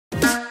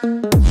Why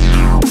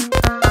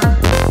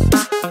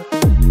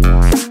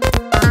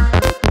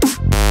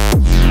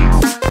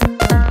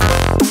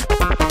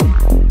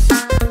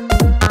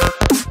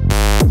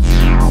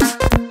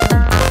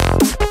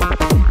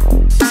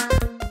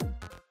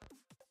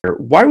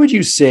would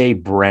you say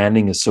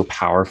branding is so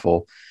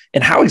powerful?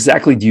 And how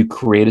exactly do you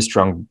create a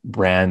strong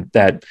brand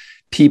that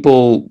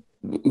people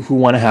who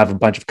want to have a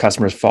bunch of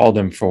customers follow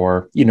them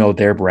for,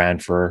 their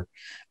brand for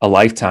a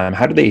lifetime?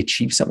 How do they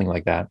achieve something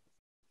like that?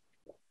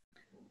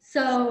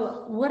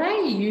 So what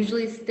I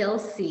usually still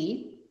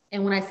see,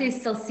 and when I say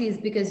still see, is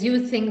because you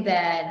would think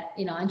that,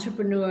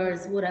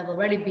 entrepreneurs would have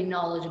already been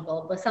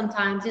knowledgeable, but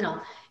sometimes,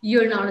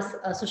 you're not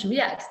a social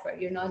media expert,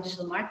 you're not a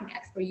digital marketing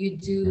expert, you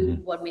do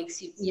Mhm. what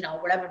makes you,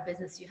 whatever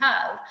business you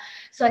have.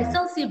 So I Mhm.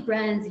 still see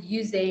brands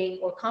using,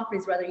 or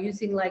companies rather,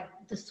 using like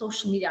the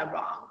social media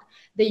wrong.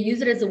 They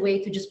use it as a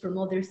way to just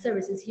promote their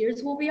services.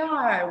 Here's who we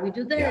are. We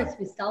do Yeah. this,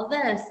 we sell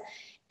this.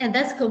 And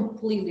that's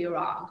completely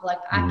wrong. Like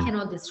I Mhm.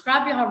 cannot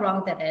describe you how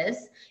wrong that is.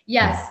 Mhm.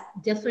 Yes,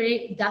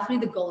 definitely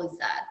the goal is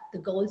that. The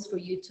goal is for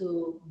you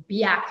to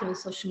be active in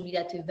social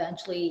media to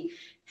eventually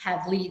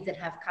have leads and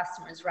have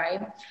customers, right?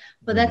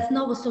 But Mhm. that's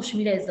not what social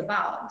media is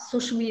about.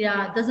 Social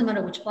media, doesn't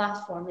matter which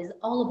platform, is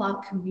all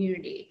about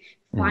community.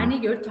 Mhm.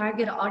 Finding your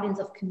target audience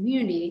of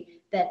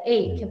community that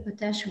A can Mhm.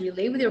 potentially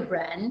relate with your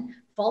brand,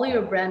 follow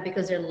your brand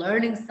because they're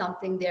learning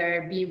something,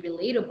 they're being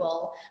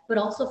relatable, but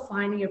also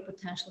finding your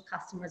potential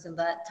customers in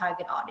that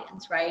target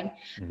audience, right?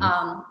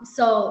 Mhm.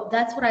 So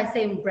that's what I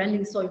say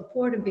branding is so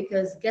important,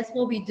 because guess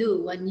what we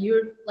do when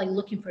you're like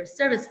looking for a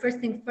service? First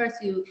thing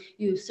first,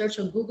 you search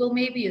on Google,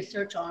 maybe you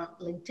search on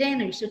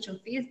LinkedIn, or you search on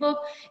Facebook.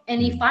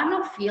 And if Mhm. I'm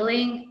not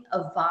feeling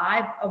a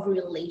vibe of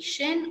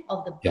relation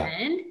of the Yeah.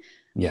 brand,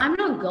 Yeah. I'm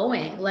not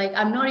going. Like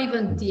I'm not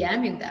even Mhm.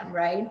 DMing them,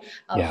 right?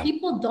 Yeah.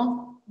 People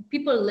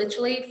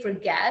literally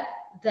forget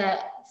that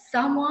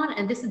someone,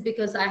 and this is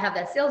because I have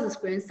that sales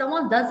experience,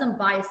 someone doesn't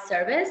buy a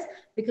service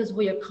because of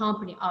what your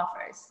company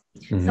offers.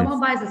 Mhm. Someone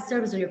buys a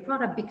service or your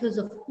product because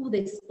of who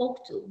they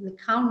spoke to, the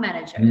account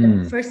manager, the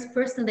Mm. first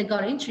person that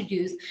got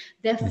introduced,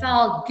 that Mhm.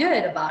 felt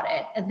good about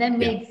it, and that Yeah.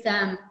 made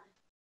them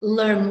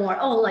learn more.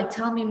 Oh, like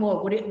tell me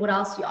more. What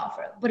else you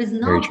offer? But it's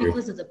Very not true.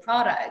 because of the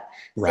product.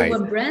 So Right.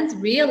 when brands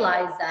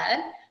realize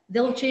that,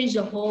 they'll change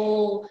the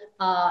whole,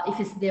 if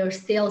it's their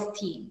sales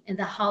team and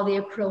how they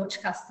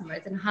approach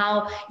customers, and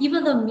how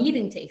even the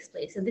meeting takes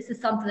place. And this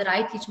is something that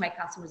I teach my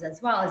customers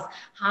as well: is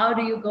how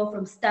do you go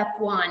from step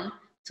one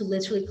to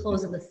literally Mhm.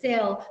 closing the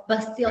sale,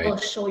 but still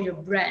Right. show your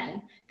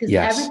brand? Because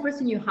every Yes.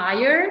 person you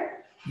hire,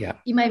 Yeah.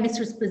 you might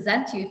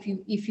misrepresent you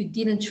if you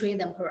didn't train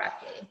them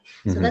correctly.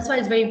 So Mhm. that's why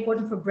it's very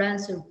important for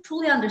brands to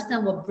truly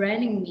understand what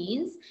branding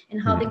means and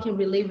how they Mhm. can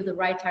relate with the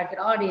right target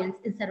audience,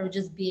 instead of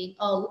just being,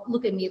 oh,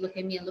 look at me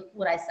and look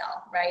what I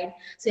sell, right?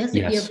 So it has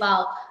to be Yes.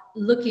 about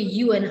look at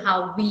you and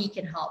how we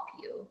can help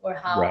you, or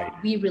Right. how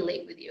we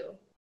relate with you.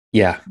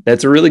 Yeah,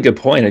 that's a really good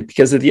point,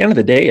 because at the end of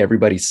the day,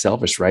 everybody's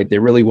selfish, right? They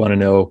really want to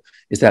know,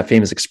 is that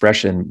famous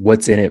expression,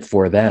 what's in it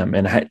for them?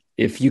 And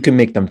if you can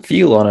make them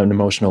feel on an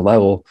emotional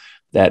level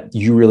that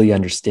you really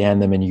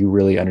understand them and you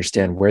really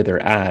understand where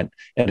they're at.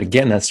 And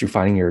again, that's through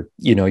finding your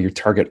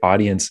target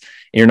audience.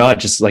 And you're not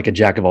just like a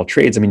jack of all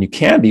trades. I mean, you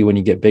can be when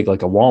you get big,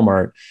 like a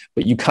Walmart,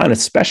 but you kind of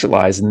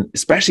specialize. And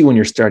especially when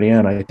you're starting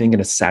out, I think in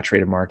a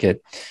saturated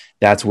market,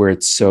 that's where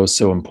it's so,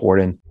 so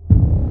important.